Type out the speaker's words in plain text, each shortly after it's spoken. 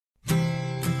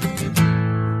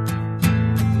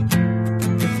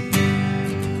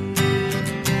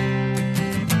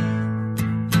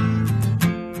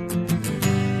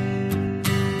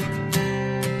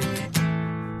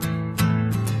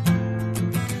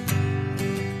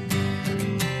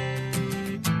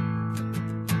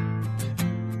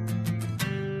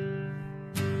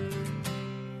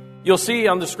You'll see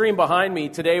on the screen behind me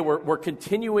today, we're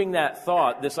continuing that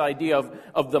thought, this idea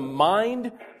of the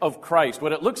mind of Christ,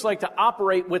 what it looks like to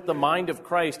operate with the mind of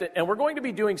Christ. And we're going to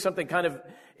be doing something kind of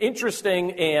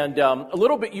interesting and a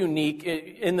little bit unique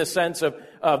in the sense of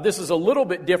this is a little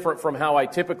bit different from how I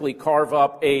typically carve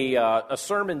up a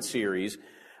sermon series.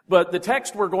 But the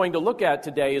text we're going to look at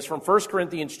today is from 1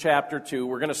 Corinthians chapter 2.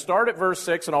 We're going to start at verse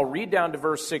 6, and I'll read down to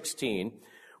verse 16.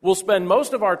 We'll spend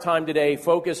most of our time today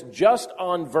focused just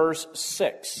on verse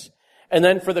 6. And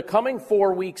then for the coming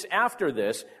 4 weeks after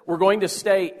this, we're going to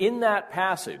stay in that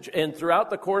passage. And throughout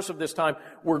the course of this time,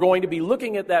 we're going to be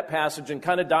looking at that passage and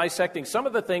kind of dissecting some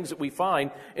of the things that we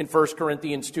find in 1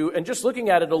 Corinthians 2 and just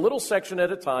looking at it a little section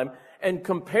at a time and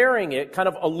comparing it, kind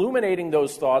of illuminating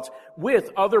those thoughts with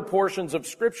other portions of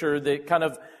Scripture that kind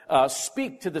of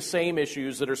speak to the same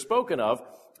issues that are spoken of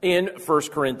in 1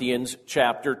 Corinthians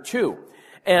chapter 2.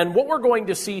 And what we're going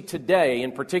to see today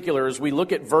in particular as we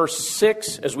look at verse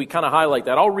 6, as we kind of highlight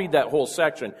that. I'll read that whole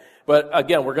section, but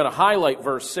again, we're going to highlight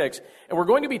verse 6. And we're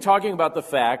going to be talking about the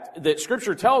fact that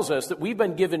Scripture tells us that we've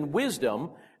been given wisdom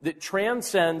that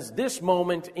transcends this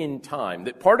moment in time.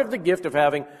 That part of the gift of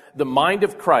having the mind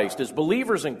of Christ, as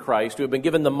believers in Christ who have been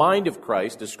given the mind of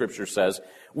Christ, as Scripture says,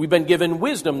 we've been given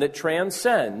wisdom that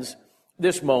transcends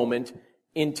this moment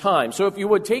in time. So if you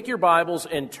would take your Bibles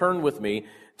and turn with me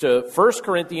to 1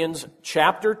 Corinthians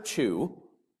chapter 2.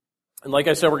 And like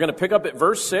I said, we're going to pick up at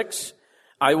verse 6.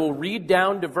 I will read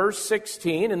down to verse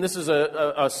 16, and this is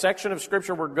a section of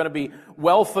Scripture we're going to be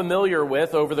well familiar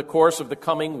with over the course of the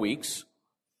coming weeks.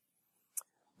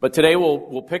 But today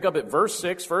we'll pick up at verse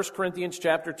 6, 1 Corinthians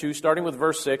chapter 2, starting with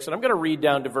verse 6, and I'm going to read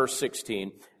down to verse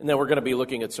 16, and then we're going to be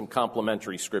looking at some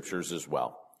complementary Scriptures as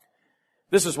well.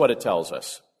 This is what it tells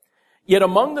us. Yet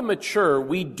among the mature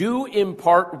we do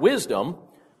impart wisdom,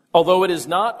 although it is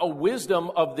not a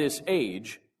wisdom of this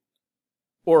age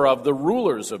or of the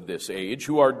rulers of this age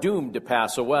who are doomed to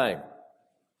pass away.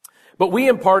 But we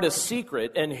impart a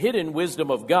secret and hidden wisdom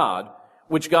of God,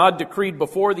 which God decreed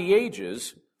before the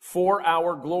ages for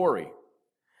our glory.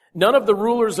 None of the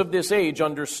rulers of this age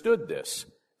understood this,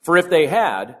 for if they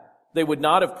had, they would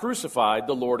not have crucified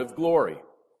the Lord of glory.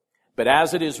 But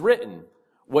as it is written,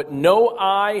 what no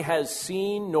eye has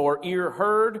seen, nor ear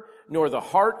heard, nor the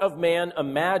heart of man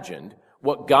imagined,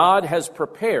 what God has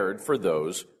prepared for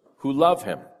those who love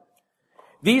him.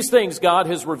 These things God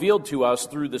has revealed to us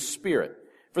through the Spirit,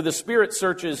 for the Spirit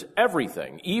searches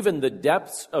everything, even the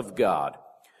depths of God.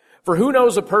 For who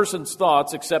knows a person's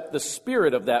thoughts except the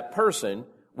spirit of that person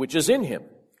which is in him?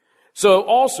 So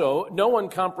also, no one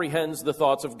comprehends the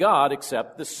thoughts of God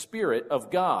except the Spirit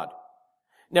of God.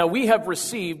 Now we have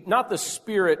received not the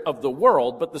spirit of the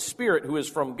world, but the Spirit who is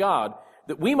from God,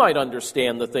 that we might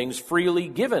understand the things freely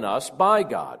given us by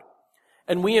God.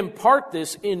 And we impart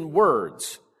this in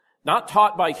words, not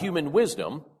taught by human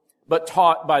wisdom, but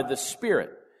taught by the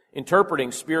Spirit,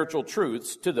 interpreting spiritual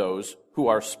truths to those who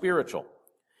are spiritual.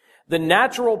 The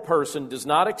natural person does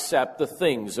not accept the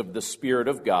things of the Spirit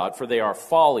of God, for they are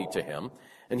folly to him,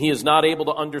 and he is not able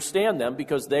to understand them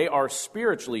because they are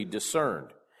spiritually discerned.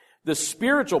 The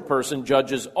spiritual person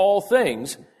judges all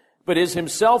things, but is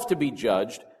himself to be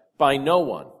judged by no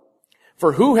one.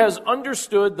 For who has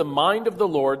understood the mind of the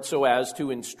Lord so as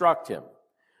to instruct him?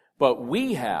 But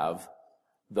we have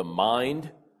the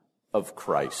mind of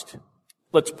Christ.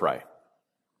 Let's pray.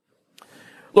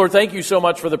 Lord, thank you so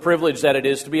much for the privilege that it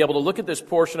is to be able to look at this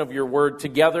portion of your word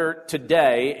together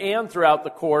today and throughout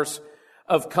the course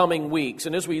of coming weeks.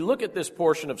 And as we look at this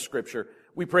portion of Scripture,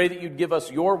 we pray that you'd give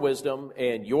us your wisdom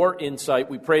and your insight.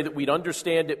 We pray that we'd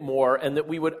understand it more and that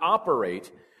we would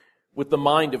operate with the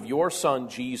mind of your Son,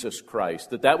 Jesus Christ,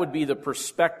 that would be the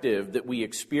perspective that we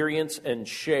experience and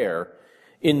share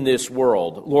in this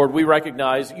world. Lord, we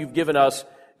recognize you've given us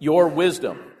your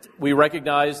wisdom. We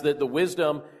recognize that the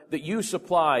wisdom that you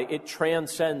supply, it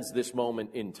transcends this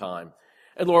moment in time.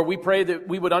 And Lord, we pray that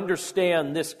we would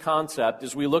understand this concept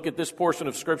as we look at this portion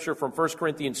of Scripture from 1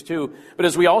 Corinthians 2, but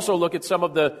as we also look at some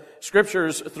of the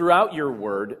Scriptures throughout your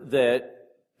word that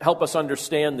help us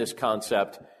understand this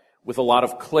concept with a lot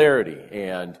of clarity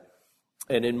and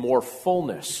in more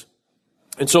fullness.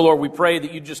 And so, Lord, we pray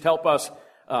that you just help us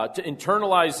to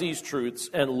internalize these truths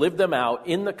and live them out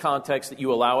in the context that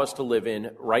you allow us to live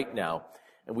in right now.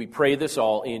 And we pray this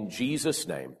all in Jesus'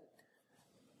 name.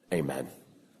 Amen.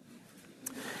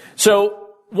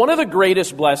 So, One of the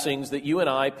greatest blessings that you and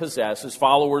I possess as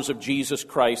followers of Jesus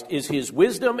Christ is His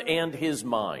wisdom and His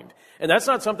mind. And that's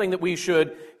not something that we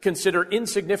should consider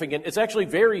insignificant. It's actually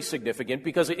very significant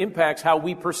because it impacts how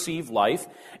we perceive life.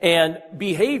 And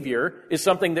behavior is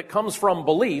something that comes from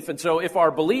belief. And so if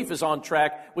our belief is on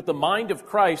track with the mind of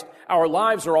Christ, our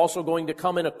lives are also going to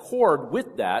come in accord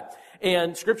with that.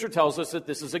 And Scripture tells us that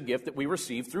this is a gift that we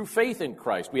receive through faith in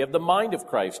Christ. We have the mind of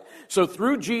Christ. So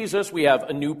through Jesus, we have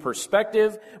a new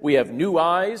perspective, we have new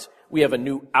eyes, we have a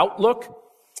new outlook,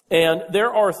 and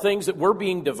there are things that we're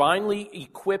being divinely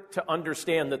equipped to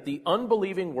understand that the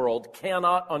unbelieving world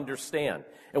cannot understand.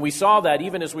 And we saw that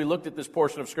even as we looked at this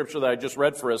portion of Scripture that I just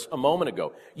read for us a moment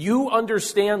ago. You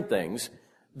understand things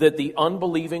that the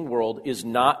unbelieving world is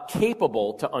not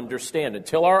capable to understand.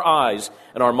 Until our eyes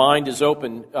and our mind is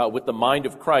open with the mind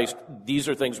of Christ, these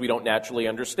are things we don't naturally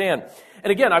understand. And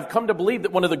again, I've come to believe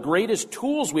that one of the greatest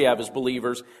tools we have as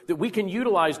believers that we can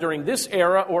utilize during this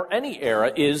era or any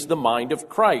era is the mind of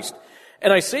Christ.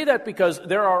 And I say that because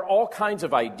there are all kinds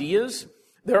of ideas,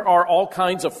 there are all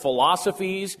kinds of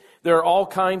philosophies, there are all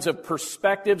kinds of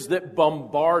perspectives that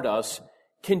bombard us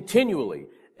continually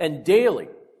and daily.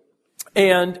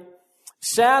 And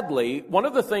sadly, one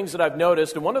of the things that I've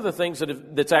noticed, and one of the things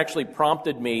that's actually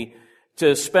prompted me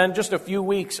to spend just a few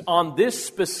weeks on this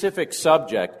specific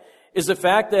subject, is the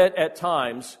fact that at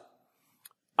times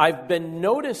I've been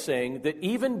noticing that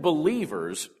even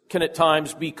believers can at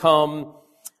times become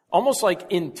almost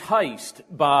like enticed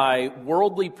by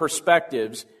worldly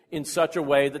perspectives in such a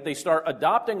way that they start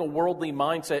adopting a worldly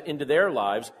mindset into their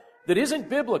lives that isn't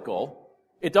biblical.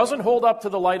 It doesn't hold up to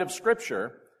the light of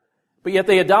Scripture. But yet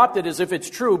they adopt it as if it's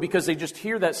true because they just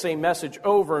hear that same message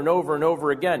over and over and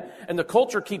over again. And the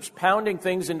culture keeps pounding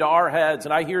things into our heads,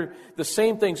 and I hear the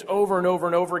same things over and over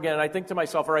and over again. And I think to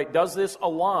myself, all right, does this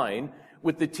align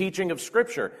with the teaching of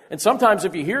Scripture? And sometimes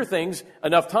if you hear things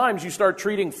enough times, you start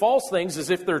treating false things as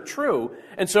if they're true.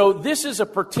 And so this is a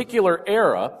particular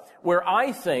era where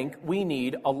I think we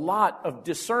need a lot of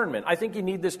discernment. I think you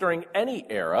need this during any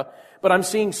era, but I'm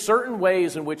seeing certain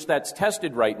ways in which that's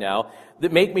tested right now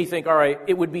that make me think, all right,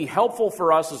 it would be helpful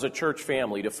for us as a church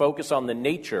family to focus on the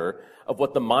nature of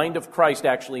what the mind of Christ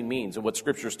actually means and what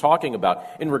Scripture's talking about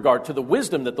in regard to the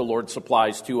wisdom that the Lord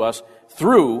supplies to us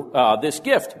through this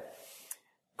gift.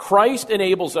 Christ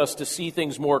enables us to see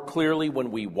things more clearly when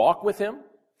we walk with Him,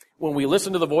 when we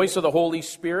listen to the voice of the Holy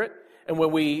Spirit, and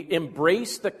when we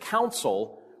embrace the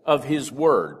counsel of His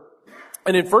Word.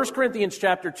 And in 1 Corinthians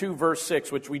chapter 2, verse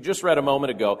 6, which we just read a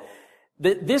moment ago,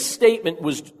 this statement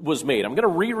was made. I'm going to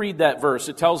reread that verse.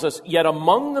 It tells us, "Yet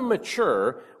among the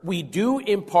mature we do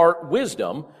impart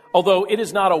wisdom, although it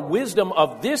is not a wisdom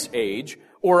of this age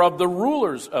or of the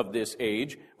rulers of this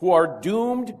age who are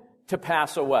doomed to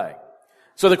pass away."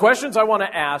 So the questions I want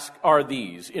to ask are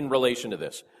these in relation to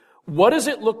this. What does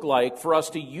it look like for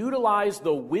us to utilize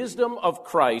the wisdom of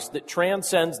Christ that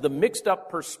transcends the mixed up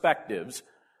perspectives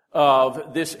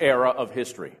of this era of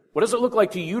history? What does it look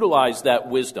like to utilize that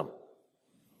wisdom?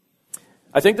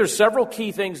 I think there's several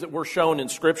key things that were shown in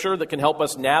Scripture that can help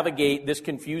us navigate this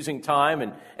confusing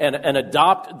time and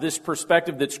adopt this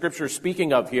perspective that Scripture is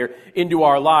speaking of here into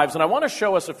our lives. And I want to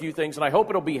show us a few things, and I hope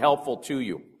it'll be helpful to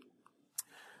you.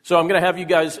 So I'm going to have you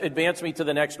guys advance me to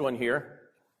the next one here.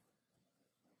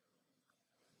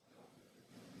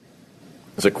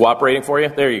 Is it cooperating for you?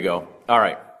 There you go. All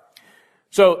right.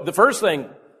 So the first thing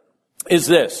is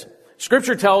this.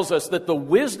 Scripture tells us that the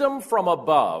wisdom from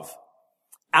above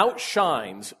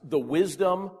outshines the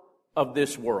wisdom of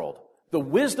this world. The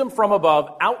wisdom from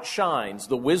above outshines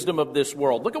the wisdom of this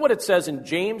world. Look at what it says in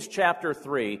James chapter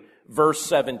 3, verse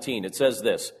 17. It says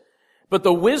this, "But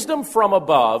the wisdom from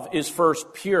above is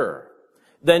first pure,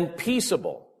 then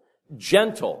peaceable,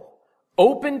 gentle,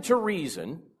 open to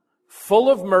reason, full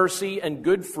of mercy and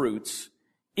good fruits,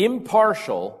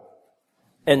 impartial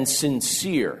and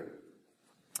sincere."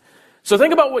 So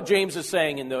think about what James is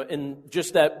saying in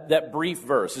just that brief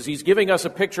verse, as he's giving us a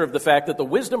picture of the fact that the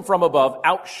wisdom from above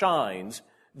outshines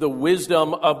the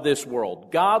wisdom of this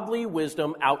world. Godly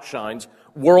wisdom outshines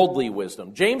worldly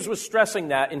wisdom. James was stressing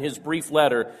that in his brief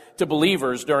letter to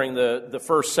believers during the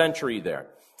first century there.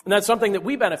 And that's something that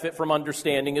we benefit from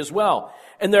understanding as well.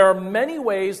 And there are many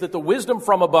ways that the wisdom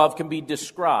from above can be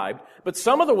described, but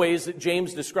some of the ways that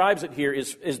James describes it here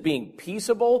is being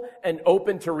peaceable and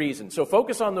open to reason. So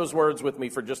focus on those words with me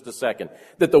for just a second.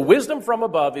 That the wisdom from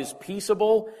above is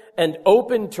peaceable and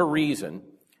open to reason.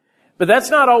 But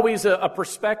that's not always a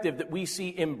perspective that we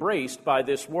see embraced by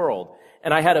this world.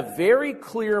 And I had a very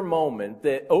clear moment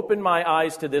that opened my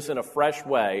eyes to this in a fresh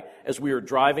way as we were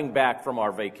driving back from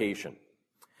our vacation.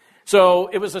 So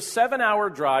it was a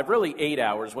 7-hour drive, really 8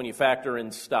 hours when you factor in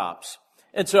stops.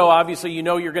 And so obviously you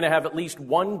know you're going to have at least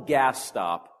one gas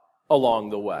stop along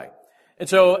the way. And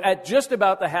so at just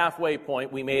about the halfway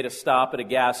point, we made a stop at a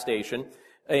gas station.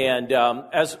 And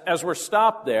as we're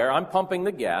stopped there, I'm pumping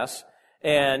the gas,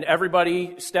 and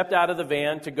everybody stepped out of the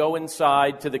van to go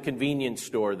inside to the convenience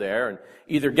store there and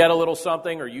either get a little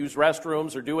something or use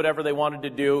restrooms or do whatever they wanted to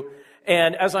do.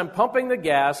 And as I'm pumping the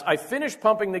gas, I finished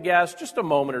pumping the gas just a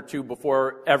moment or two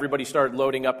before everybody started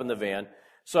loading up in the van.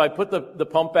 So I put the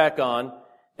pump back on,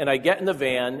 and I get in the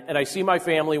van, and I see my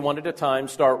family one at a time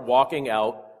start walking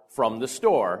out from the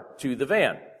store to the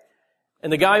van.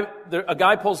 And a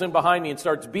guy pulls in behind me and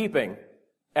starts beeping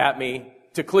at me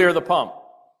to clear the pump.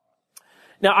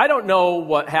 Now, I don't know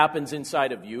what happens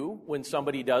inside of you when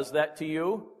somebody does that to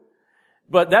you,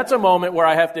 but that's a moment where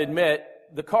I have to admit,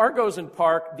 the car goes in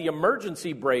park, the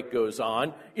emergency brake goes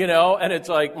on, and it's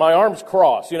like my arms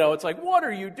cross, it's like, what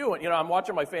are you doing? I'm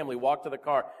watching my family walk to the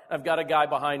car. I've got a guy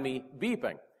behind me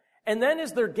beeping. And then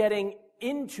as they're getting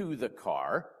into the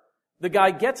car, the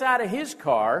guy gets out of his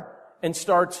car and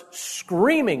starts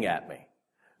screaming at me.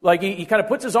 Like he kind of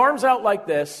puts his arms out like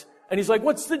this, and he's like,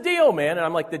 what's the deal, man? And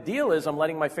I'm like, the deal is I'm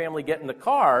letting my family get in the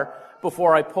car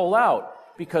before I pull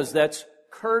out, because that's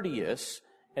courteous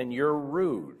and you're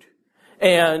rude.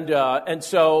 And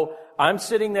so I'm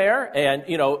sitting there and,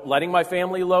 letting my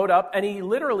family load up, and he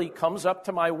literally comes up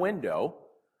to my window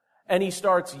and he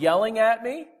starts yelling at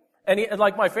me. And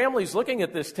like my family's looking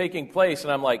at this taking place,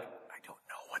 and I'm like, I don't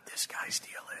know what this guy's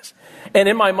deal is. And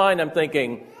in my mind, I'm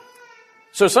thinking,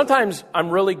 so sometimes I'm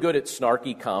really good at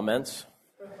snarky comments,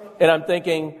 and I'm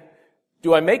thinking,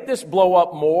 do I make this blow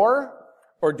up more,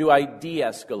 or do I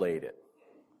de-escalate it?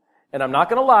 And I'm not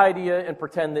going to lie to you and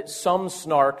pretend that some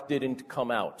snark didn't come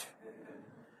out,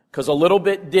 because a little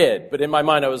bit did. But in my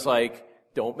mind, I was like,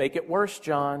 don't make it worse,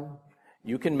 John.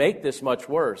 You can make this much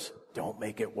worse. Don't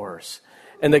make it worse.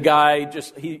 And the guy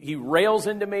he rails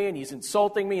into me, and he's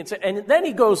insulting me. And then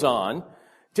he goes on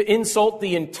to insult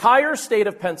the entire state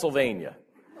of Pennsylvania.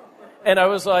 And I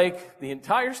was like, the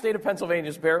entire state of Pennsylvania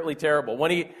is apparently terrible.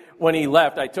 When he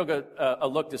left, I took a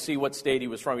look to see what state he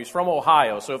was from. He's from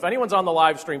Ohio. So if anyone's on the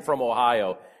live stream from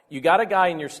Ohio, you got a guy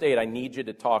in your state I need you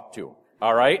to talk to.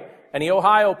 All right? Any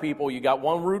Ohio people, you got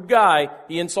one rude guy.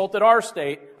 He insulted our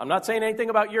state. I'm not saying anything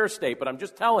about your state, but I'm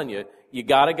just telling you, you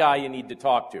got a guy you need to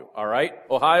talk to. All right?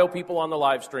 Ohio people on the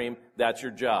live stream, that's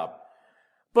your job.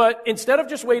 But instead of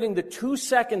just waiting the 2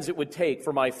 seconds it would take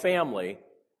for my family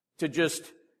to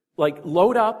just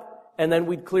load up and then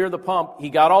we'd clear the pump, he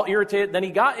got all irritated. Then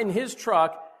he got in his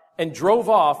truck and drove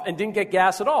off and didn't get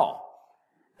gas at all.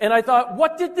 And I thought,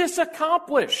 what did this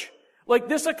accomplish?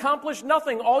 This accomplished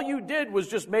nothing. All you did was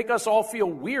just make us all feel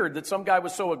weird that some guy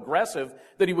was so aggressive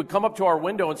that he would come up to our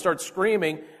window and start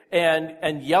screaming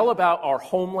and yell about our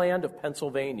homeland of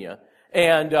Pennsylvania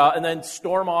and then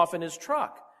storm off in his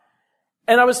truck.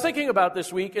 And I was thinking about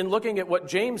this week and looking at what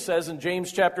James says in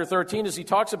James chapter 13 as he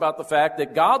talks about the fact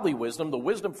that godly wisdom, the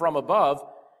wisdom from above,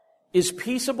 is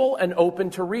peaceable and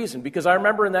open to reason. Because I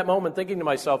remember in that moment thinking to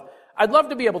myself, I'd love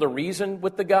to be able to reason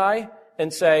with the guy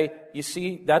and say, you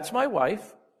see, that's my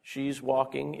wife. She's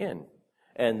walking in.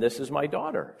 And this is my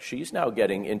daughter. She's now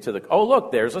getting into oh,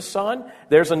 look, there's a son.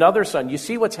 There's another son. You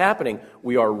see what's happening?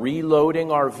 We are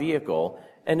reloading our vehicle.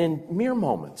 And in mere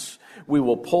moments, we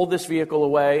will pull this vehicle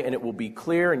away and it will be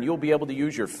clear and you'll be able to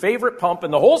use your favorite pump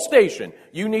in the whole station.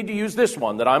 You need to use this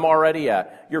one that I'm already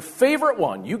at. Your favorite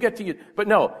one. You get to use. But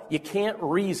no, you can't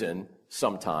reason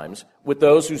sometimes with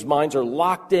those whose minds are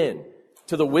locked in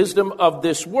to the wisdom of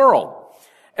this world.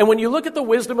 And when you look at the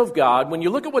wisdom of God, when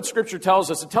you look at what Scripture tells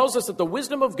us, it tells us that the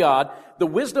wisdom of God, the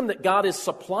wisdom that God is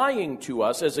supplying to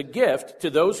us as a gift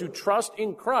to those who trust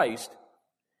in Christ,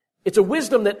 it's a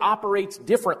wisdom that operates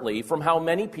differently from how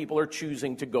many people are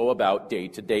choosing to go about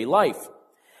day-to-day life.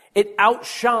 It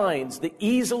outshines the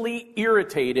easily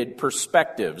irritated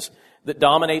perspectives that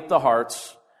dominate the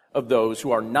hearts of those who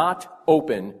are not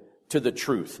open to the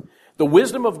truth. The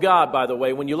wisdom of God, by the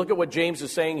way, when you look at what James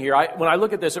is saying here, when I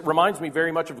look at this, it reminds me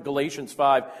very much of Galatians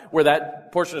 5, where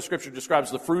that portion of Scripture describes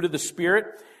the fruit of the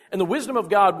Spirit. And the wisdom of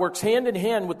God works hand in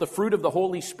hand with the fruit of the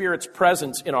Holy Spirit's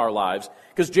presence in our lives.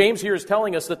 Because James here is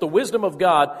telling us that the wisdom of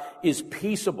God is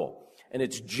peaceable, and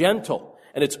it's gentle,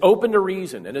 and it's open to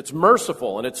reason, and it's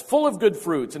merciful, and it's full of good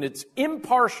fruits, and it's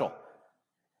impartial,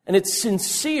 and it's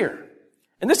sincere.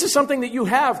 And this is something that you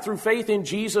have through faith in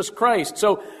Jesus Christ.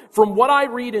 So from what I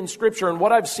read in Scripture and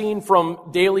what I've seen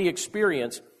from daily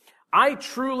experience, I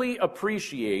truly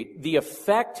appreciate the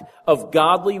effect of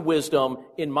godly wisdom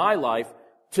in my life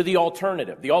to the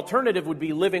alternative. The alternative would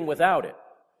be living without it.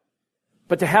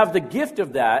 But to have the gift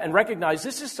of that and recognize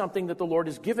this is something that the Lord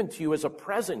has given to you as a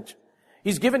present.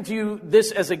 He's given to you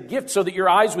this as a gift so that your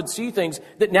eyes would see things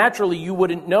that naturally you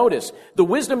wouldn't notice. The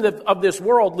wisdom of this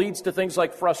world leads to things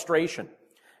like frustration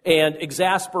and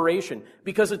exasperation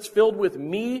because it's filled with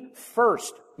me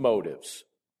first motives.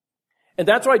 And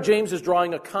that's why James is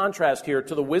drawing a contrast here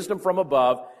to the wisdom from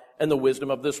above and the wisdom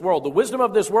of this world. The wisdom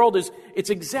of this world it's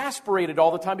exasperated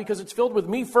all the time because it's filled with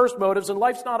me first motives, and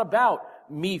life's not about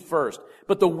me first.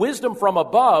 But the wisdom from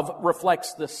above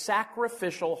reflects the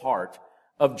sacrificial heart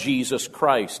of Jesus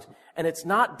Christ. And it's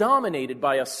not dominated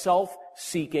by a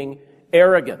self-seeking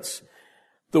arrogance.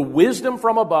 The wisdom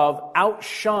from above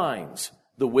outshines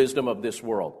the wisdom of this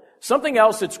world. Something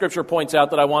else that Scripture points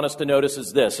out that I want us to notice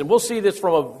is this, and we'll see this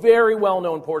from a very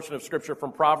well-known portion of Scripture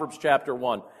from Proverbs chapter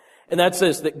 1, and that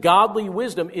says that godly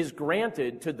wisdom is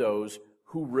granted to those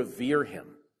who revere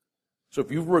Him. So if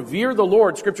you revere the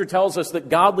Lord, Scripture tells us that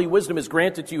godly wisdom is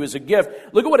granted to you as a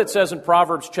gift. Look at what it says in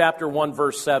Proverbs chapter 1,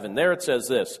 verse 7. There it says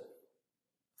this,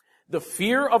 "The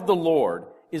fear of the Lord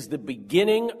is the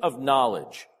beginning of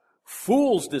knowledge.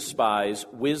 Fools despise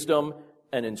wisdom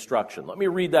and instruction." Let me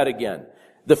read that again.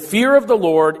 "The fear of the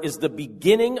Lord is the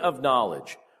beginning of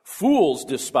knowledge. Fools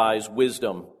despise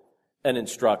wisdom and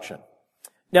instruction."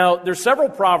 Now, there's several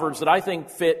proverbs that I think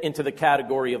fit into the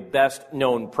category of best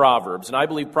known proverbs, and I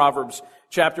believe Proverbs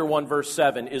chapter 1, verse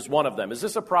 7 is one of them. Is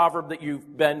this a proverb that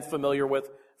you've been familiar with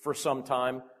for some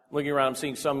time? Looking around, I'm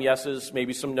seeing some yeses,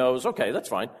 maybe some no's. Okay, that's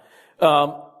fine.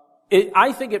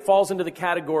 I think it falls into the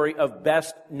category of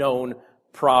best known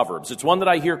proverbs. It's one that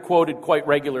I hear quoted quite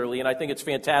regularly, and I think it's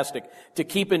fantastic to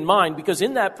keep in mind, because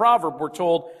in that proverb we're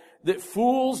told that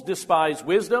fools despise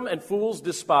wisdom and fools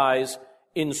despise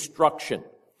instruction.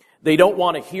 They don't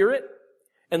want to hear it,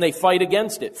 and they fight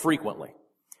against it frequently.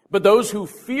 But those who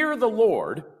fear the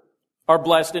Lord are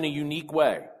blessed in a unique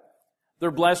way. They're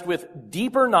blessed with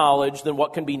deeper knowledge than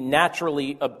what can be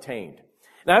naturally obtained.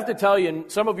 And I have to tell you,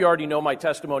 and some of you already know my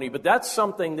testimony, but that's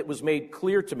something that was made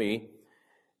clear to me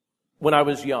when I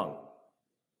was young.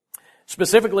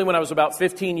 Specifically when I was about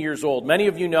 15 years old. Many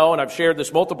of you know, and I've shared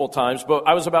this multiple times, but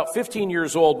I was about 15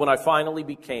 years old when I finally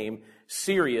became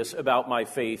serious about my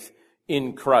faith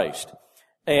in Christ.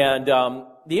 And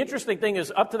the interesting thing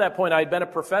is, up to that point, I had been a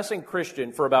professing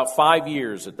Christian for about 5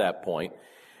 years at that point,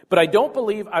 but I don't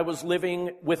believe I was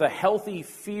living with a healthy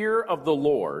fear of the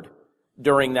Lord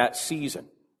during that season.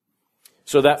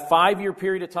 So that 5-year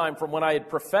period of time from when I had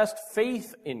professed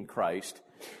faith in Christ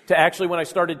to actually when I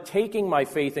started taking my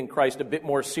faith in Christ a bit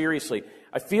more seriously,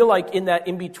 I feel like in that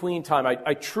in-between time,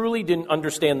 I truly didn't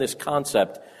understand this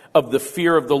concept of the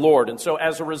fear of the Lord. And so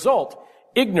as a result,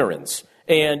 ignorance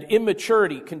and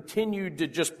immaturity continued to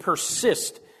just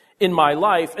persist in my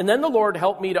life. And then the Lord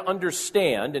helped me to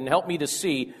understand and helped me to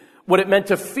see what it meant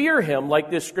to fear Him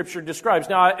like this Scripture describes.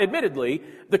 Now, admittedly,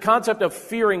 the concept of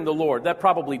fearing the Lord, that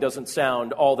probably doesn't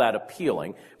sound all that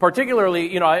appealing.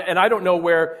 Particularly, and I don't know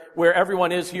where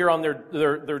everyone is here on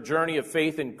their journey of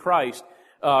faith in Christ.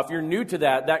 If you're new to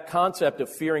that concept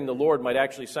of fearing the Lord might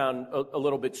actually sound a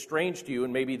little bit strange to you,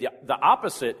 and maybe the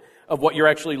opposite of what you're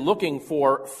actually looking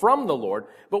for from the Lord.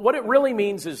 But what it really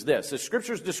means is this. As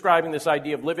Scripture's describing this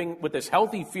idea of living with this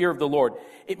healthy fear of the Lord,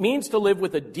 it means to live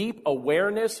with a deep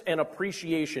awareness and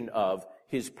appreciation of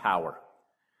His power.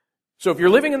 So if you're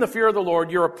living in the fear of the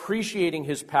Lord, you're appreciating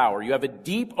His power. You have a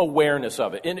deep awareness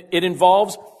of it. And it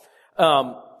involves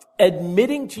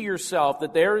admitting to yourself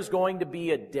that there is going to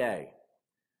be a day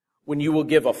when you will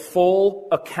give a full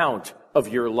account of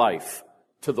your life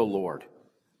to the Lord.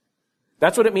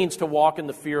 That's what it means to walk in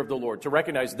the fear of the Lord, to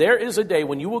recognize there is a day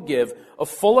when you will give a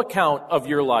full account of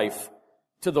your life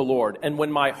to the Lord. And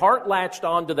when my heart latched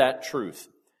onto that truth,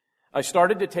 I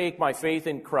started to take my faith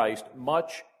in Christ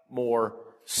much more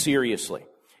seriously.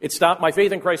 My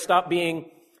faith in Christ stopped being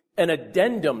an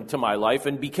addendum to my life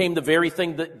and became the very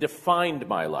thing that defined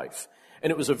my life.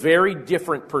 And it was a very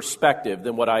different perspective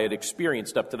than what I had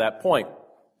experienced up to that point.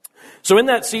 So in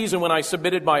that season, when I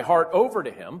submitted my heart over to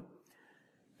Him,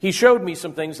 He showed me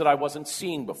some things that I wasn't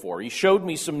seeing before. He showed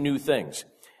me some new things.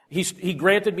 He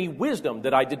granted me wisdom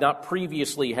that I did not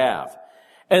previously have.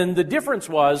 And the difference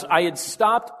was I had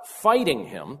stopped fighting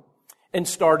Him and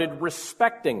started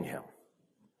respecting Him.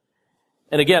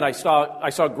 And again, I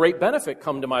saw great benefit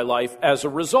come to my life as a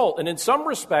result. And in some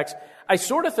respects, I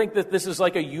sort of think that this is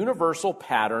like a universal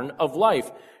pattern of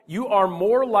life. You are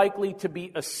more likely to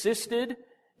be assisted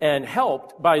and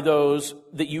helped by those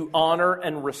that you honor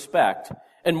and respect,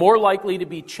 and more likely to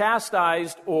be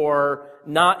chastised or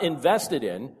not invested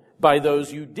in by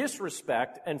those you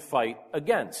disrespect and fight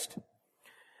against.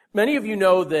 Many of you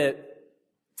know that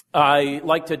I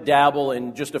like to dabble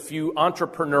in just a few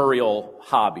entrepreneurial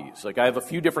hobbies. Like I have a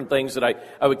few different things that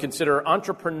I would consider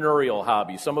entrepreneurial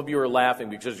hobbies. Some of you are laughing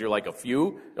because you're like, a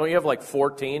few? Don't you have like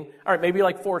 14? All right, maybe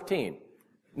like 14.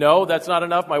 No, that's not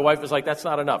enough. My wife is like, that's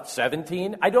not enough.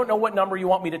 17? I don't know what number you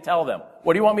want me to tell them.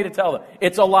 What do you want me to tell them?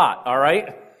 It's a lot, all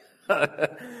right?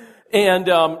 And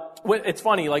it's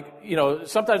funny, like,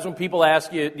 sometimes when people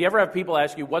ask you, do you ever have people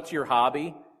ask you, what's your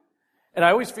hobby? And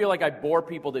I always feel like I bore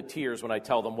people to tears when I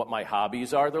tell them what my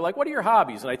hobbies are. They're like, what are your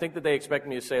hobbies? And I think that they expect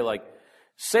me to say, like,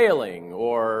 sailing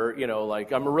or,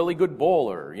 like, I'm a really good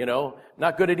bowler,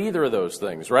 not good at either of those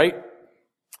things, right?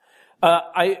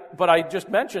 But I just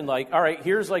mentioned, like, all right,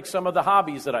 here's like some of the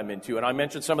hobbies that I'm into. And I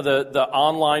mentioned some of the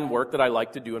online work that I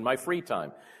like to do in my free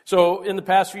time. So in the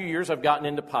past few years, I've gotten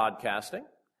into podcasting,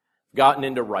 gotten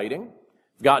into writing,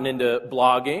 gotten into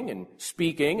blogging and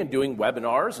speaking and doing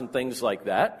webinars and things like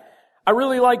that. I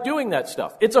really like doing that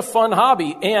stuff. It's a fun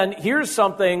hobby. And here's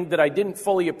something that I didn't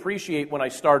fully appreciate when I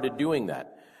started doing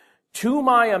that. To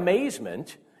my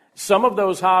amazement, some of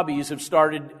those hobbies have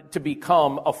started to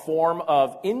become a form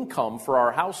of income for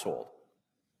our household.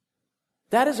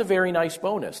 That is a very nice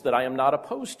bonus that I am not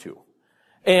opposed to.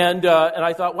 And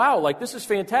I thought, wow, like this is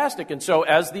fantastic. And so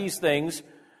as these things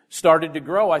started to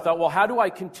grow, I thought, well, how do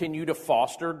I continue to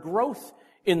foster growth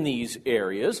in these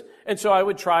areas? And so I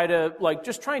would try to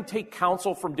just try and take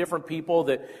counsel from different people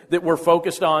that were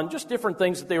focused on just different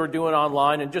things that they were doing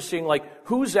online and just seeing like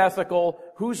who's ethical,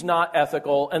 who's not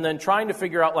ethical, and then trying to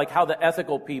figure out like how the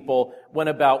ethical people went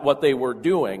about what they were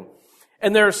doing.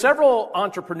 And there are several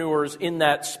entrepreneurs in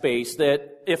that space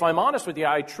that, if I'm honest with you,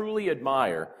 I truly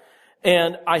admire.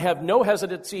 And I have no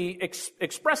hesitancy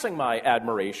expressing my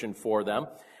admiration for them.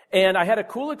 And I had a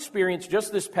cool experience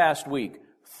just this past week.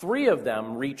 3 of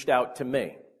them reached out to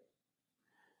me.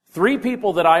 3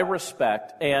 people that I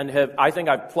respect and I think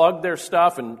I've plugged their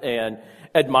stuff and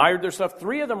admired their stuff.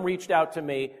 3 of them reached out to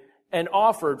me and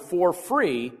offered for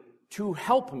free to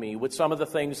help me with some of the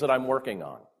things that I'm working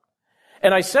on.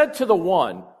 And I said to the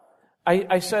one,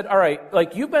 I said, all right,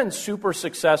 like you've been super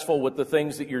successful with the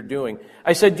things that you're doing.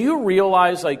 I said, do you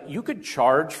realize like you could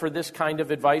charge for this kind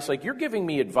of advice? Like you're giving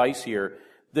me advice here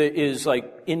that is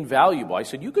like invaluable. I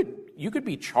said, you could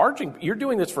be charging, you're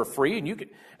doing this for free and you could,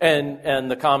 and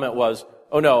the comment was,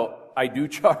 oh no, I do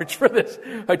charge for this.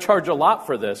 I charge a lot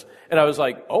for this. And I was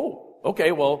like, oh,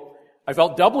 okay, well, I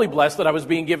felt doubly blessed that I was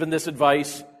being given this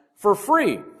advice for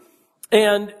free.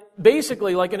 And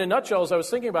basically, like in a nutshell, as I was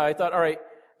thinking about it, I thought, all right,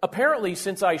 apparently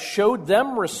since I showed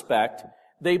them respect,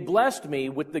 they blessed me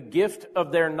with the gift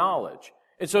of their knowledge.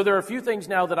 And so there are a few things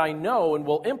now that I know and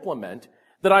will implement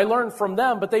that I learned from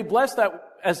them, but they blessed that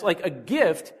as like a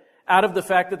gift out of the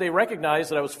fact that they recognized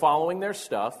that I was following their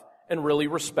stuff and really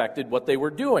respected what they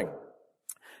were doing.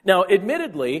 Now,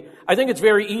 admittedly, I think it's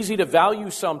very easy to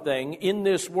value something in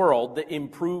this world that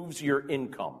improves your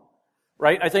income,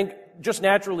 right? I think just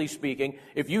naturally speaking,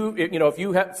 if you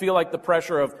feel like the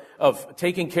pressure of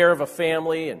taking care of a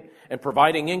family and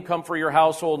providing income for your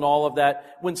household and all of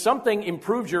that, when something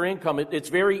improves your income, it's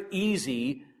very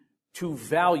easy to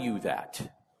value that.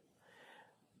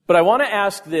 But I want to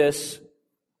ask this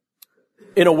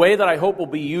in a way that I hope will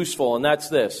be useful, and that's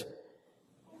this.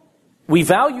 We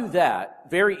value that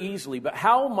very easily, but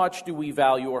how much do we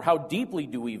value, or how deeply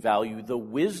do we value the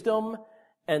wisdom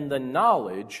and the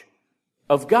knowledge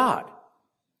of God?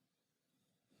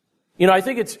 I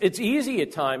think it's easy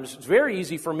at times. It's very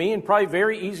easy for me and probably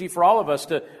very easy for all of us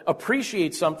to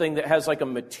appreciate something that has like a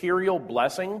material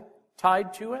blessing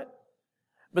tied to it.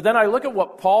 But then I look at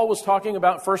what Paul was talking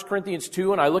about in 1 Corinthians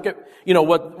 2, and I look at,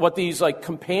 what these like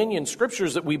companion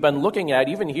scriptures that we've been looking at,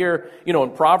 even here,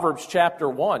 in Proverbs chapter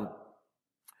 1.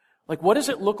 Like, what does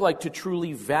it look like to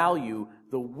truly value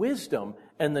the wisdom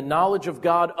and the knowledge of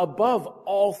God above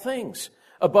all things,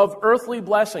 above earthly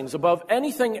blessings, above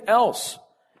anything else?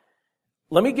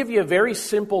 Let me give you a very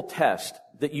simple test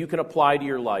that you can apply to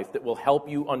your life that will help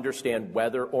you understand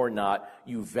whether or not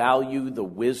you value the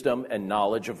wisdom and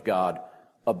knowledge of God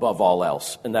above all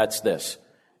else. And that's this.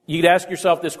 You could ask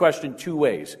yourself this question 2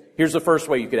 ways. Here's the first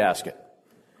way you could ask it.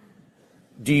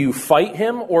 Do you fight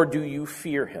him or do you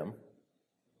fear him?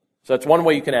 So that's one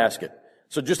way you can ask it.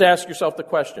 So just ask yourself the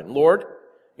question, Lord,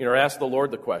 ask the Lord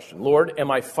the question, Lord,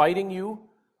 am I fighting you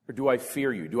or do I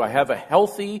fear you? Do I have a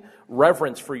healthy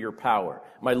reverence for your power?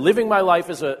 Am I living my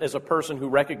life as a person who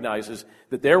recognizes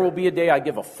that there will be a day I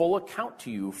give a full account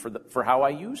to you for how I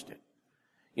used it?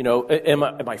 Am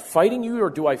I fighting you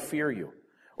or do I fear you?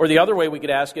 Or the other way we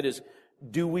could ask it is,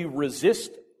 do we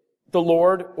resist the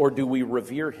Lord or do we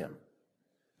revere him?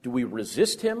 Do we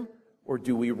resist him or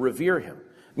do we revere him?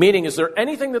 Meaning, is there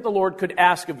anything that the Lord could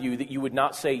ask of you that you would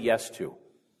not say yes to?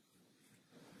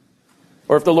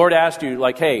 Or if the Lord asked you,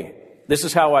 like, hey, this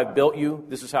is how I've built you,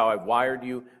 this is how I've wired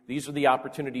you, these are the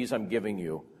opportunities I'm giving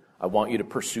you, I want you to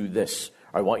pursue this,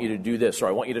 or I want you to do this, or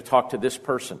I want you to talk to this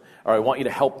person, or I want you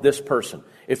to help this person.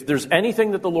 If there's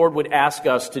anything that the Lord would ask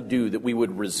us to do that we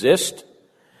would resist,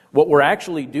 what we're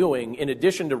actually doing, in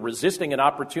addition to resisting an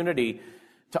opportunity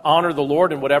to honor the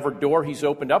Lord in whatever door He's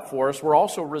opened up for us, we're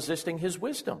also resisting His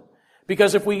wisdom.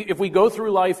 Because if we go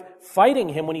through life fighting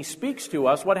Him when He speaks to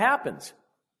us, what happens?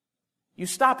 You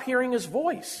stop hearing His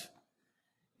voice.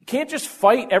 You can't just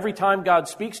fight every time God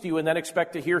speaks to you and then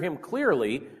expect to hear Him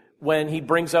clearly when He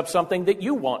brings up something that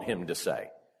you want Him to say.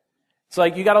 It's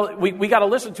like we gotta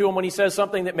listen to Him when He says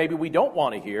something that maybe we don't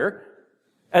want to hear,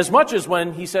 as much as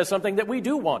when He says something that we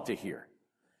do want to hear.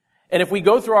 And if we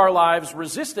go through our lives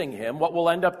resisting Him, what we'll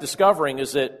end up discovering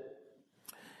is that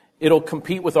it'll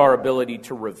compete with our ability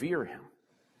to revere Him.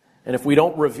 And if we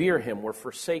don't revere Him, we're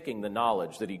forsaking the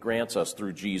knowledge that He grants us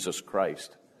through Jesus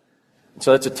Christ. And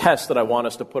so that's a test that I want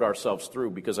us to put ourselves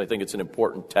through because I think it's an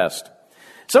important test.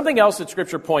 Something else that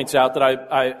Scripture points out that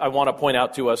I want to point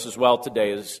out to us as well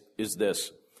today is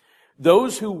this.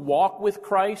 Those who walk with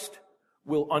Christ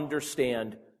will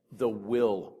understand the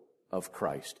will of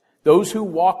Christ. Those who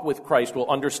walk with Christ will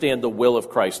understand the will of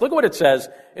Christ. Look at what it says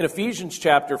in Ephesians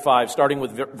chapter 5, starting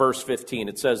with verse 15.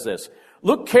 It says this,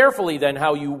 "Look carefully then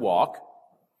how you walk,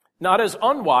 not as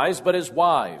unwise, but as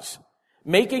wise,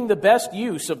 making the best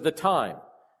use of the time,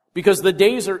 because the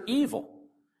days are evil.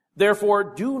 Therefore,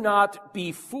 do not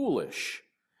be foolish,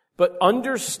 but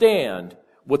understand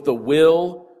what the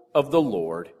will of the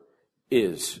Lord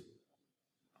is."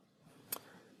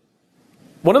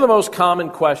 One of the most common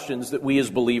questions that we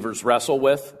as believers wrestle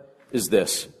with is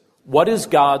this: what is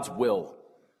God's will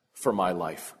for my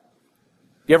life?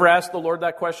 You ever ask the Lord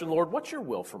that question, Lord, what's your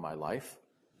will for my life?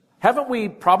 Haven't we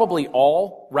probably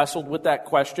all wrestled with that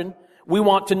question? We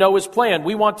want to know His plan.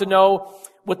 We want to know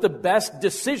what the best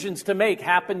decisions to make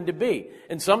happen to be.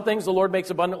 And some things the Lord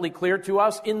makes abundantly clear to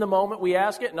us in the moment we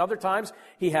ask it, and other times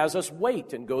He has us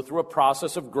wait and go through a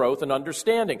process of growth and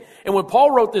understanding. And when Paul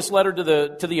wrote this letter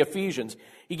to the Ephesians,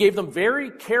 he gave them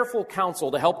very careful counsel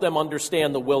to help them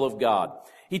understand the will of God.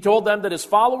 He told them that as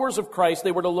followers of Christ,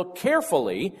 they were to look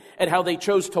carefully at how they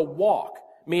chose to walk,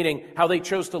 meaning how they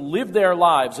chose to live their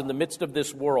lives in the midst of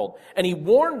this world. And he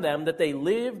warned them that they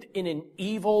lived in an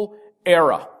evil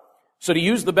era. So to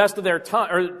use the best of their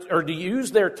time, or to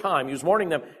use their time, he was warning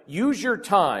them, use your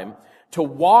time to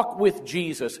walk with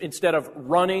Jesus instead of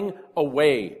running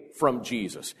away from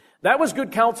Jesus. That was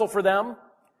good counsel for them,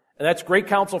 and that's great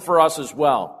counsel for us as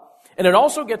well. And it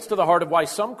also gets to the heart of why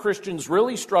some Christians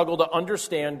really struggle to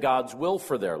understand God's will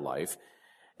for their life.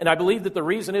 And I believe that the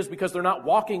reason is because they're not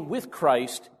walking with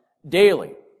Christ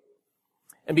daily.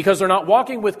 And because they're not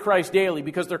walking with Christ daily,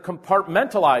 because they're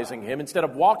compartmentalizing Him instead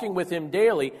of walking with Him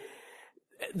daily,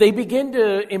 they begin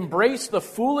to embrace the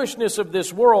foolishness of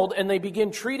this world and they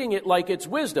begin treating it like it's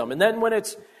wisdom. And then when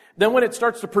it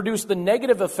starts to produce the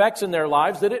negative effects in their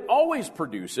lives that it always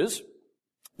produces,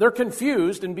 they're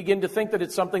confused and begin to think that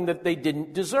it's something that they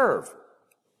didn't deserve.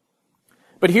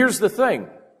 But here's the thing.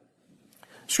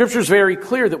 Scripture is very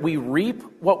clear that we reap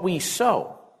what we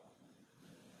sow.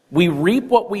 We reap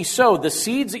what we sow. The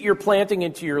seeds that you're planting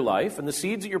into your life and the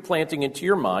seeds that you're planting into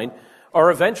your mind are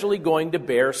eventually going to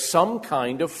bear some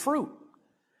kind of fruit.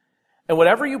 And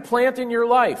whatever you plant in your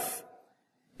life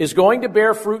is going to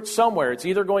bear fruit somewhere. It's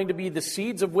either going to be the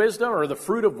seeds of wisdom or the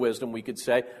fruit of wisdom, we could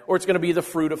say, or it's going to be the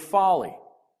fruit of folly.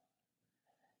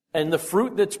 And the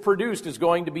fruit that's produced is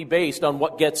going to be based on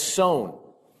what gets sown.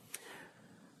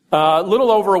 A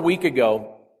little over a week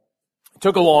ago, I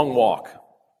took a long walk.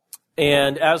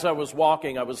 And as I was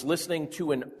walking, I was listening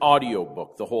to an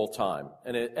audiobook the whole time.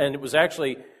 And it was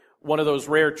actually one of those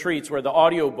rare treats where the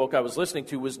audiobook I was listening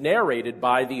to was narrated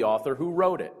by the author who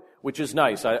wrote it, which is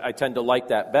nice. I tend to like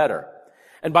that better.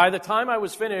 And by the time I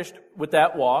was finished with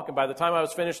that walk, and by the time I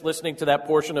was finished listening to that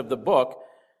portion of the book,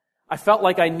 I felt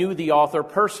like I knew the author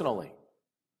personally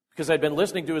because I'd been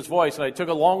listening to his voice and I took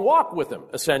a long walk with him,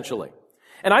 essentially.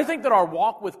 And I think that our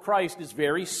walk with Christ is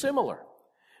very similar.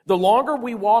 The longer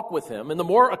we walk with Him and the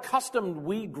more accustomed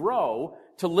we grow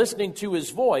to listening to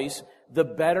His voice, the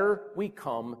better we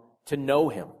come to know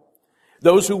Him.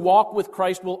 Those who walk with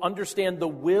Christ will understand the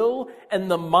will and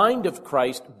the mind of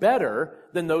Christ better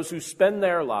than those who spend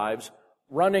their lives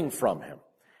running from Him.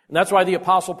 And that's why the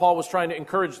Apostle Paul was trying to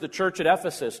encourage the church at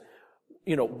Ephesus.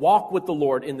 walk with the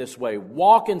Lord in this way.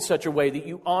 Walk in such a way that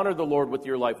you honor the Lord with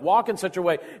your life. Walk in such a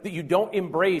way that you don't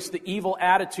embrace the evil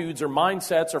attitudes or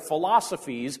mindsets or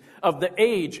philosophies of the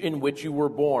age in which you were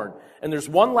born. And there's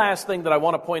one last thing that I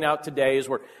want to point out today as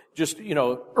we're just,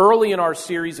 early in our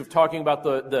series of talking about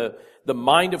the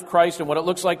mind of Christ and what it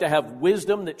looks like to have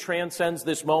wisdom that transcends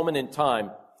this moment in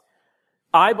time.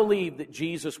 I believe that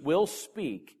Jesus will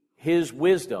speak His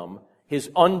wisdom, His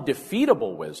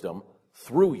undefeatable wisdom,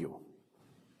 through you.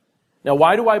 Now,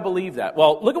 why do I believe that?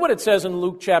 Well, look at what it says in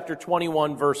Luke chapter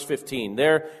 21, verse 15.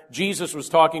 There, Jesus was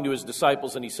talking to His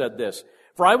disciples, and He said this,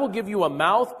 "For I will give you a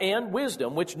mouth and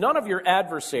wisdom, which none of your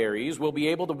adversaries will be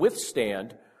able to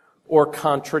withstand or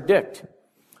contradict."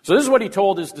 So this is what He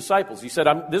told His disciples. He said,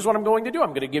 this is what I'm going to do. I'm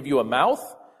going to give you a mouth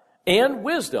and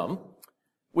wisdom,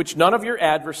 which none of your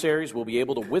adversaries will be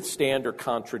able to withstand or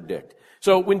contradict.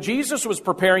 So when Jesus was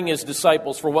preparing His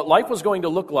disciples for what life was going to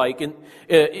look like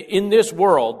in this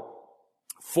world,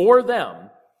 for them,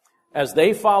 as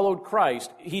they followed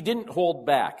Christ, He didn't hold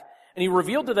back. And He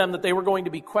revealed to them that they were going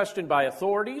to be questioned by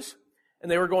authorities, and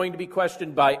they were going to be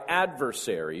questioned by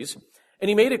adversaries. And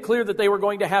He made it clear that they were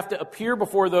going to have to appear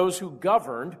before those who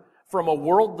governed from a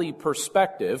worldly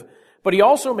perspective. But He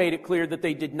also made it clear that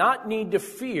they did not need to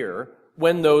fear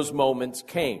when those moments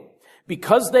came.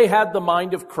 Because they had the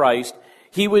mind of Christ,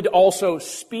 He would also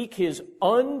speak His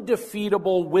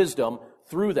undefeatable wisdom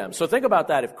through them. So think about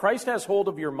that. If Christ has hold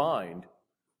of your mind,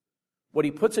 what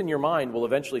He puts in your mind will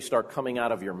eventually start coming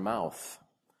out of your mouth.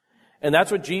 And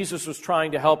that's what Jesus was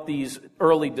trying to help these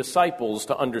early disciples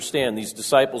to understand, these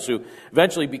disciples who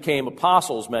eventually became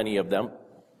apostles, many of them.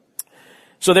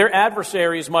 So their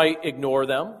adversaries might ignore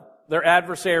them. Their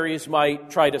adversaries might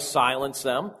try to silence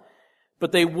them.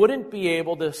 But they wouldn't be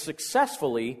able to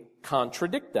successfully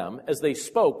contradict them as they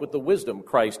spoke with the wisdom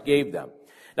Christ gave them.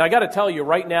 Now, I got to tell you,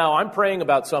 right now, I'm praying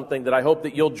about something that I hope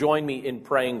that you'll join me in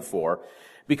praying for,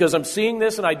 because I'm seeing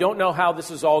this and I don't know how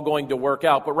this is all going to work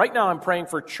out. But right now, I'm praying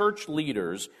for church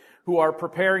leaders who are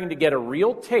preparing to get a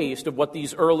real taste of what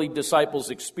these early disciples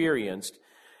experienced,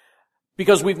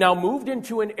 because we've now moved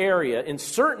into an area in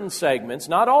certain segments,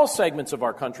 not all segments of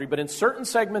our country, but in certain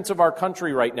segments of our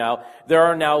country right now, there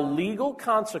are now legal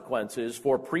consequences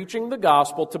for preaching the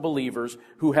gospel to believers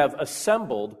who have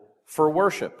assembled for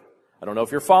worship. I don't know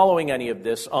if you're following any of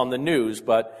this on the news,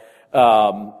 but,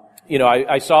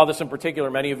 I saw this in particular.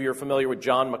 Many of you are familiar with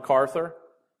John MacArthur.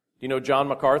 You know John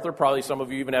MacArthur? Probably some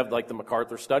of you even have the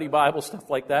MacArthur Study Bible, stuff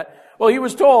like that. Well, he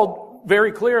was told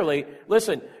very clearly,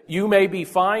 listen, you may be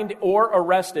fined or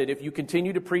arrested if you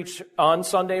continue to preach on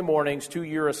Sunday mornings to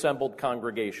your assembled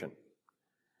congregation.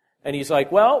 And he's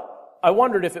like, well, I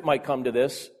wondered if it might come to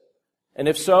this. And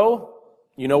if so,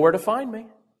 you know where to find me.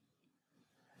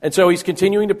 And so he's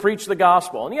continuing to preach the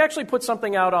gospel. And he actually put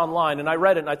something out online, and I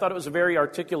read it, and I thought it was a very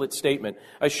articulate statement.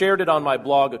 I shared it on my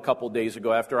blog a couple days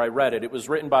ago after I read it. It was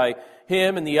written by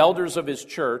him and the elders of his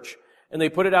church, and they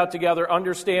put it out together,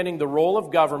 understanding the role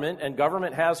of government, and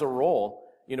government has a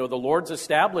role. The Lord's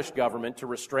established government to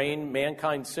restrain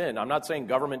mankind's sin. I'm not saying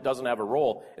government doesn't have a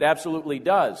role. It absolutely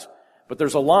does. But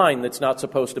there's a line that's not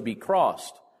supposed to be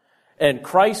crossed. And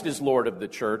Christ is Lord of the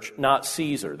church, not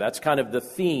Caesar. That's kind of the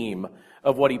theme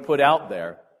of what he put out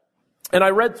there. And I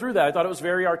read through that. I thought it was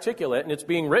very articulate, and it's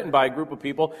being written by a group of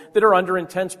people that are under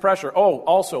intense pressure. Oh,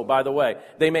 also, by the way,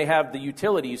 they may have the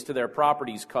utilities to their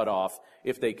properties cut off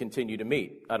if they continue to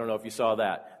meet. I don't know if you saw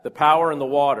that. The power and the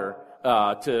water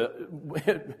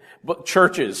to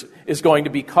churches is going to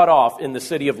be cut off in the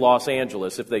city of Los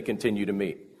Angeles if they continue to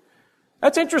meet.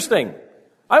 That's interesting.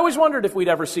 I always wondered if we'd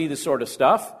ever see this sort of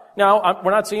stuff. Now,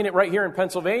 we're not seeing it right here in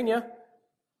Pennsylvania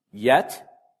yet.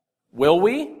 Will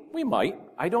we? We might.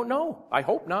 I don't know. I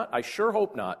hope not. I sure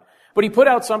hope not. But he put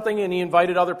out something, and he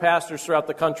invited other pastors throughout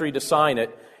the country to sign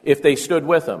it if they stood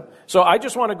with him. So I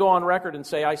just want to go on record and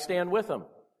say I stand with him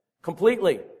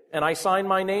completely. And I sign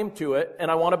my name to it,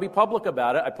 and I want to be public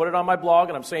about it. I put it on my blog,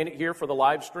 and I'm saying it here for the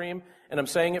live stream, and I'm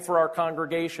saying it for our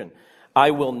congregation.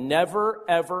 I will never,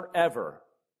 ever, ever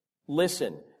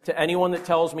listen to anyone that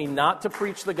tells me not to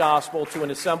preach the gospel to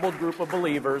an assembled group of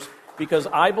believers, because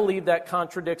I believe that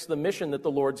contradicts the mission that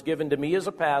the Lord's given to me as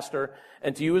a pastor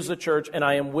and to you as a church, and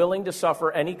I am willing to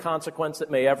suffer any consequence that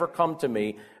may ever come to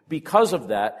me because of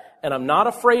that. And I'm not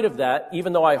afraid of that,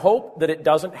 even though I hope that it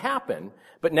doesn't happen.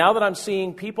 But now that I'm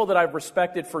seeing people that I've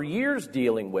respected for years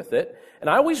dealing with it, and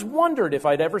I always wondered if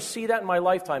I'd ever see that in my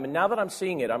lifetime, and now that I'm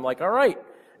seeing it, I'm like, all right,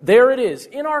 there it is.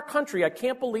 In our country, I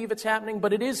can't believe it's happening,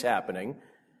 but it is happening.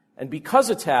 And because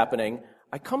it's happening,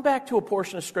 I come back to a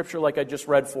portion of Scripture like I just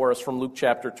read for us from Luke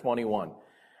chapter 21.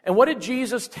 And what did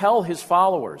Jesus tell his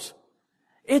followers?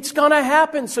 It's going to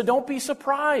happen, so don't be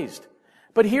surprised.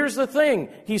 But here's the thing.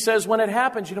 He says when it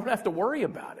happens, you don't have to worry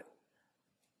about it.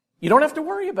 You don't have to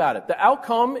worry about it. The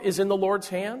outcome is in the Lord's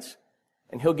hands,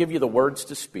 and He'll give you the words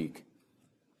to speak.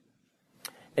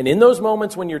 And in those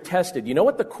moments when you're tested, you know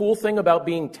what the cool thing about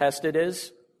being tested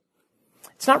is?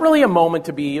 It's not really a moment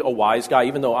to be a wise guy,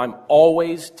 even though I'm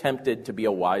always tempted to be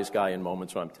a wise guy in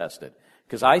moments when I'm tested.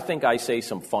 Because I think I say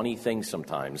some funny things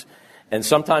sometimes. And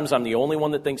sometimes I'm the only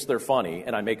one that thinks they're funny,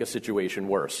 and I make a situation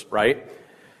worse, right?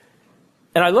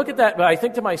 And I look at that, but I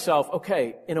think to myself,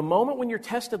 okay, in a moment when you're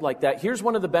tested like that, here's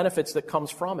one of the benefits that comes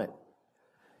from it.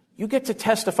 You get to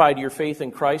testify to your faith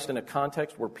in Christ in a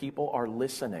context where people are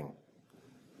listening.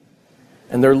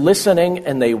 And they're listening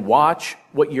and they watch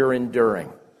what you're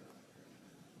enduring.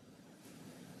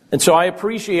 And so I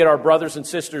appreciate our brothers and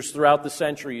sisters throughout the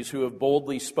centuries who have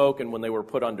boldly spoken when they were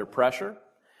put under pressure.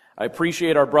 I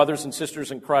appreciate our brothers and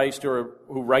sisters in Christ who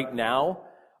right now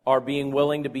are being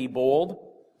willing to be bold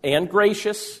and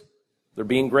gracious. They're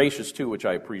being gracious too, which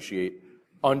I appreciate,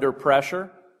 under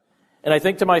pressure. And I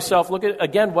think to myself, look at,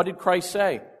 again, what did Christ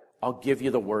say? I'll give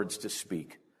you the words to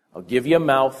speak. I'll give you a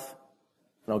mouth,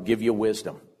 and I'll give you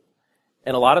wisdom.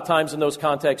 And a lot of times in those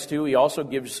contexts too, He also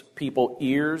gives people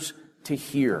ears to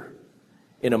hear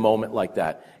in a moment like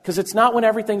that. Because it's not when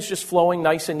everything's just flowing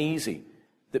nice and easy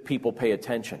that people pay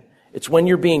attention. It's when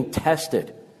you're being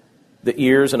tested, the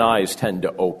ears and eyes tend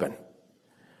to open.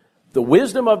 The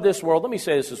wisdom of this world, let me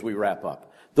say this as we wrap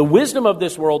up. The wisdom of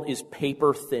this world is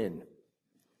paper thin.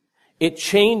 It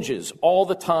changes all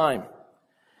the time.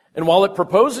 And while it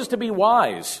proposes to be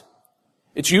wise,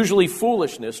 it's usually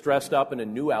foolishness dressed up in a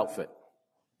new outfit.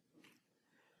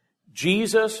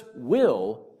 Jesus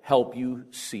will help you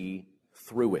see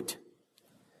through it.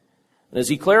 And as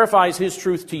He clarifies His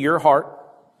truth to your heart,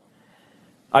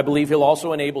 I believe He'll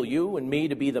also enable you and me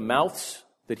to be the mouths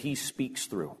that He speaks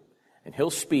through. And He'll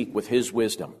speak with His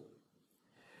wisdom.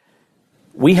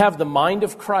 We have the mind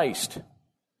of Christ,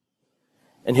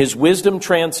 and His wisdom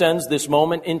transcends this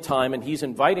moment in time, and He's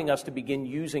inviting us to begin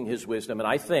using His wisdom. And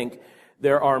I think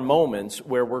there are moments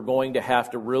where we're going to have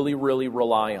to really, really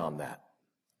rely on that.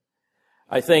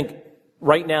 I think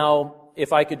right now,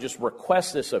 if I could just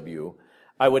request this of you,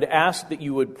 I would ask that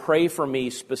you would pray for me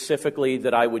specifically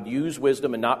that I would use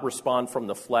wisdom and not respond from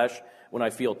the flesh when I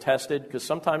feel tested. Because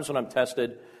sometimes when I'm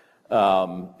tested,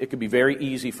 it could be very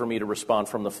easy for me to respond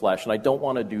from the flesh, and I don't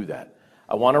want to do that.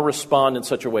 I want to respond in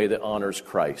such a way that honors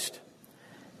Christ.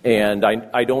 And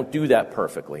I don't do that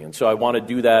perfectly, and so I want to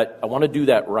do that. I want to do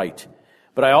that right.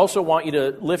 But I also want you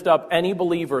to lift up any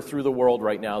believer through the world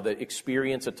right now that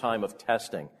experience a time of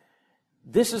testing.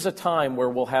 This is a time where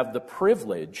we'll have the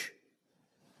privilege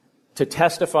to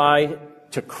testify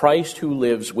to Christ who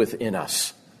lives within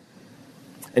us.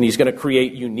 And He's going to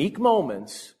create unique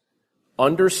moments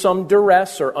under some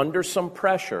duress or under some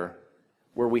pressure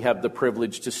where we have the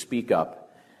privilege to speak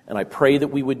up. And I pray that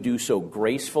we would do so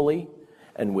gracefully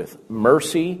and with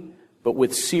mercy, but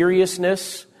with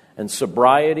seriousness and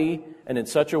sobriety, and in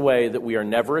such a way that we are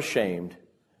never ashamed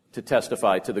to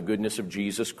testify to the goodness of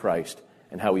Jesus Christ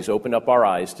and how He's opened up our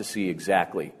eyes to see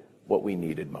exactly what we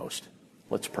needed most.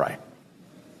 Let's pray.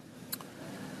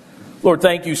 Lord,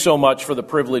 thank You so much for the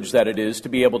privilege that it is to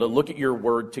be able to look at Your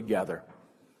Word together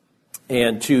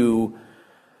and to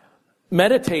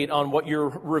meditate on what You're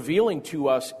revealing to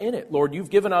us in it. Lord,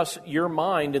 You've given us Your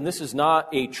mind, and this is not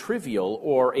a trivial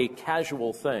or a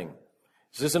casual thing.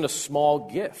 This isn't a small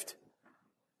gift.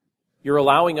 You're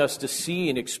allowing us to see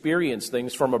and experience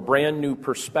things from a brand new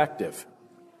perspective.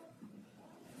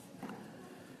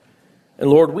 And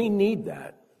Lord, we need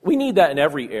that. We need that in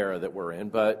every era that we're in.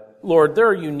 But Lord, there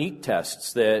are unique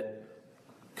tests that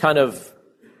kind of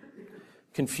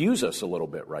confuse us a little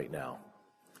bit right now.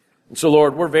 And so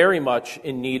Lord, we're very much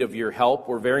in need of Your help.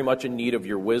 We're very much in need of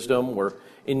Your wisdom. We're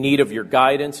in need of Your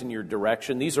guidance and Your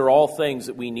direction. These are all things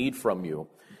that we need from You.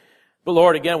 But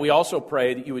Lord, again, we also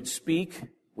pray that You would speak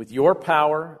with Your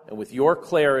power and with Your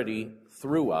clarity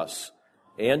through us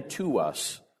and to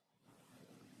us,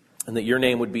 and that Your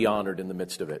name would be honored in the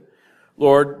midst of it.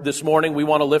 Lord, this morning we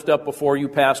want to lift up before You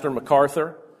Pastor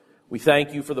MacArthur. We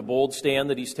thank You for the bold stand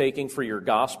that he's taking for Your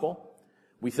gospel.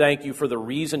 We thank You for the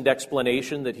reasoned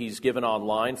explanation that he's given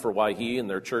online for why he and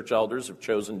their church elders have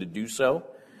chosen to do so.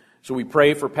 So we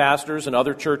pray for pastors and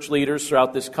other church leaders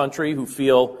throughout this country who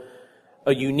feel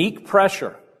a unique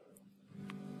pressure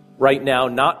right now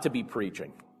not to be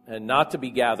preaching and not to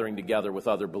be gathering together with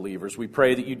other believers. We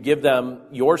pray that You'd give them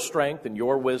Your strength and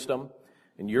Your wisdom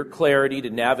and Your clarity to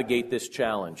navigate this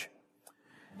challenge.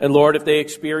 And Lord, if they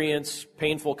experience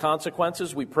painful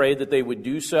consequences, we pray that they would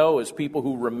do so as people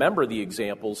who remember the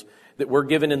examples that we're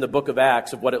given in the book of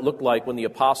Acts of what it looked like when the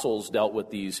apostles dealt with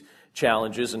these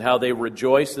challenges and how they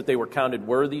rejoiced that they were counted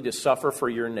worthy to suffer for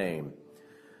your name.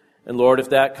 And Lord, if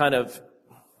that kind of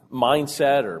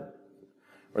mindset or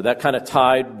that kind of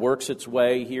tide works its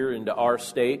way here into our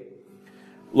state,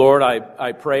 Lord,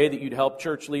 I pray that you'd help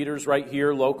church leaders right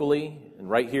here locally and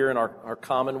right here in our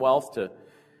commonwealth to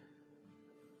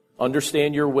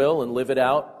understand your will and live it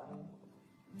out,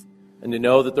 and to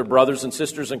know that their brothers and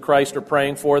sisters in Christ are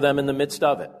praying for them in the midst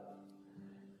of it.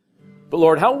 But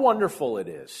Lord, how wonderful it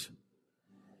is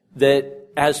that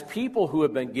as people who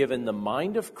have been given the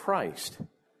mind of Christ,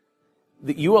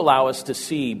 that you allow us to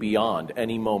see beyond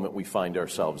any moment we find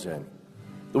ourselves in.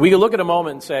 That we can look at a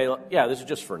moment and say, yeah, this is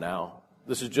just for now.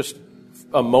 This is just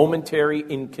a momentary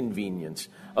inconvenience,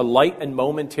 a light and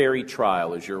momentary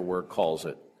trial, as your word calls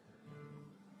it.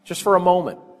 Just for a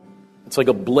moment. It's like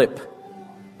a blip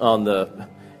in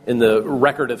the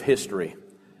record of history.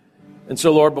 And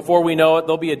so, Lord, before we know it,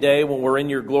 there'll be a day when we're in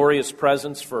your glorious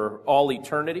presence for all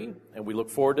eternity, and we look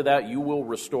forward to that. You will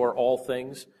restore all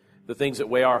things. The things that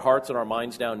weigh our hearts and our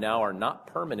minds down now are not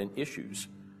permanent issues.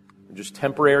 They're just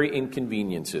temporary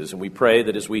inconveniences. And we pray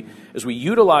that as we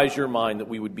utilize your mind, that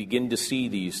we would begin to see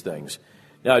these things.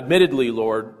 Now, admittedly,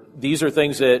 Lord, these are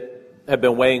things that have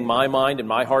been weighing my mind and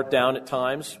my heart down at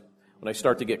times when I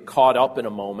start to get caught up in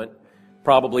a moment.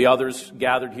 Probably others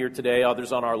gathered here today,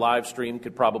 others on our live stream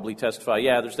could probably testify,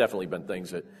 yeah, there's definitely been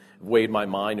things that have weighed my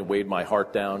mind and weighed my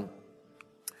heart down.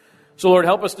 So, Lord,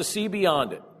 help us to see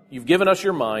beyond it. You've given us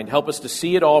your mind. Help us to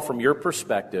see it all from your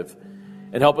perspective,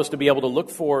 and help us to be able to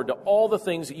look forward to all the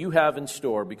things that you have in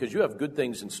store, because you have good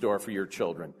things in store for your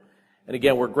children. And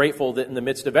again, we're grateful that in the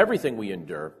midst of everything we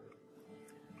endure,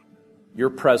 you're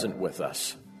present with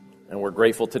us, and we're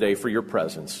grateful today for your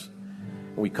presence.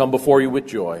 We come before you with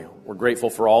joy. We're grateful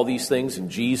for all these things in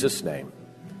Jesus' name.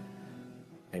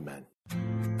 Amen.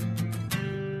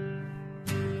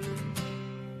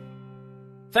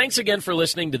 Thanks again for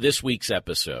listening to this week's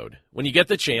episode. When you get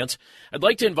the chance, I'd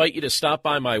like to invite you to stop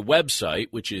by my website,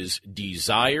 which is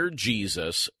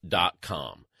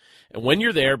desirejesus.com. And when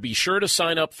you're there, be sure to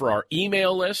sign up for our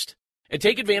email list and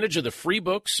take advantage of the free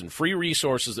books and free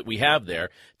resources that we have there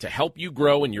to help you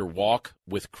grow in your walk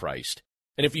with Christ.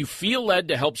 And if you feel led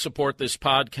to help support this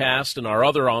podcast and our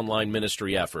other online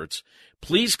ministry efforts,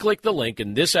 please click the link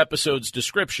in this episode's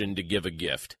description to give a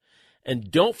gift.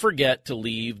 And don't forget to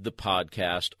leave the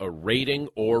podcast a rating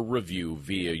or review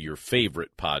via your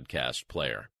favorite podcast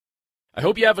player. I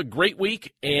hope you have a great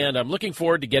week, and I'm looking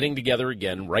forward to getting together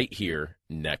again right here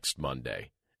next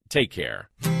Monday. Take care.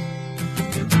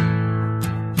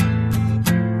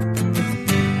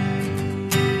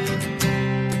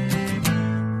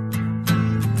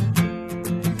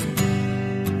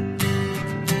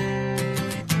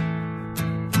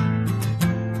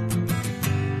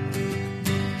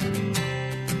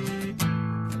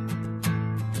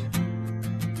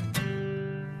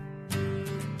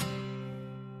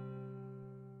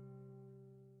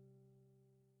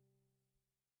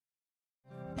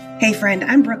 Hey friend,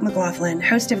 I'm Brooke McLaughlin,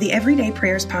 host of the Everyday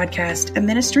Prayers podcast, a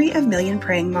ministry of million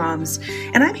praying moms.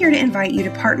 And I'm here to invite you to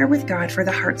partner with God for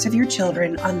the hearts of your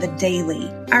children on the daily.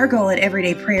 Our goal at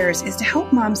Everyday Prayers is to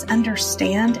help moms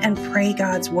understand and pray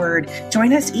God's word.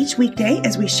 Join us each weekday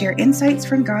as we share insights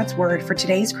from God's word for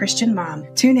today's Christian mom.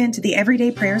 Tune in to the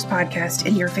Everyday Prayers podcast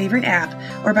in your favorite app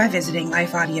or by visiting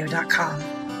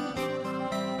lifeaudio.com.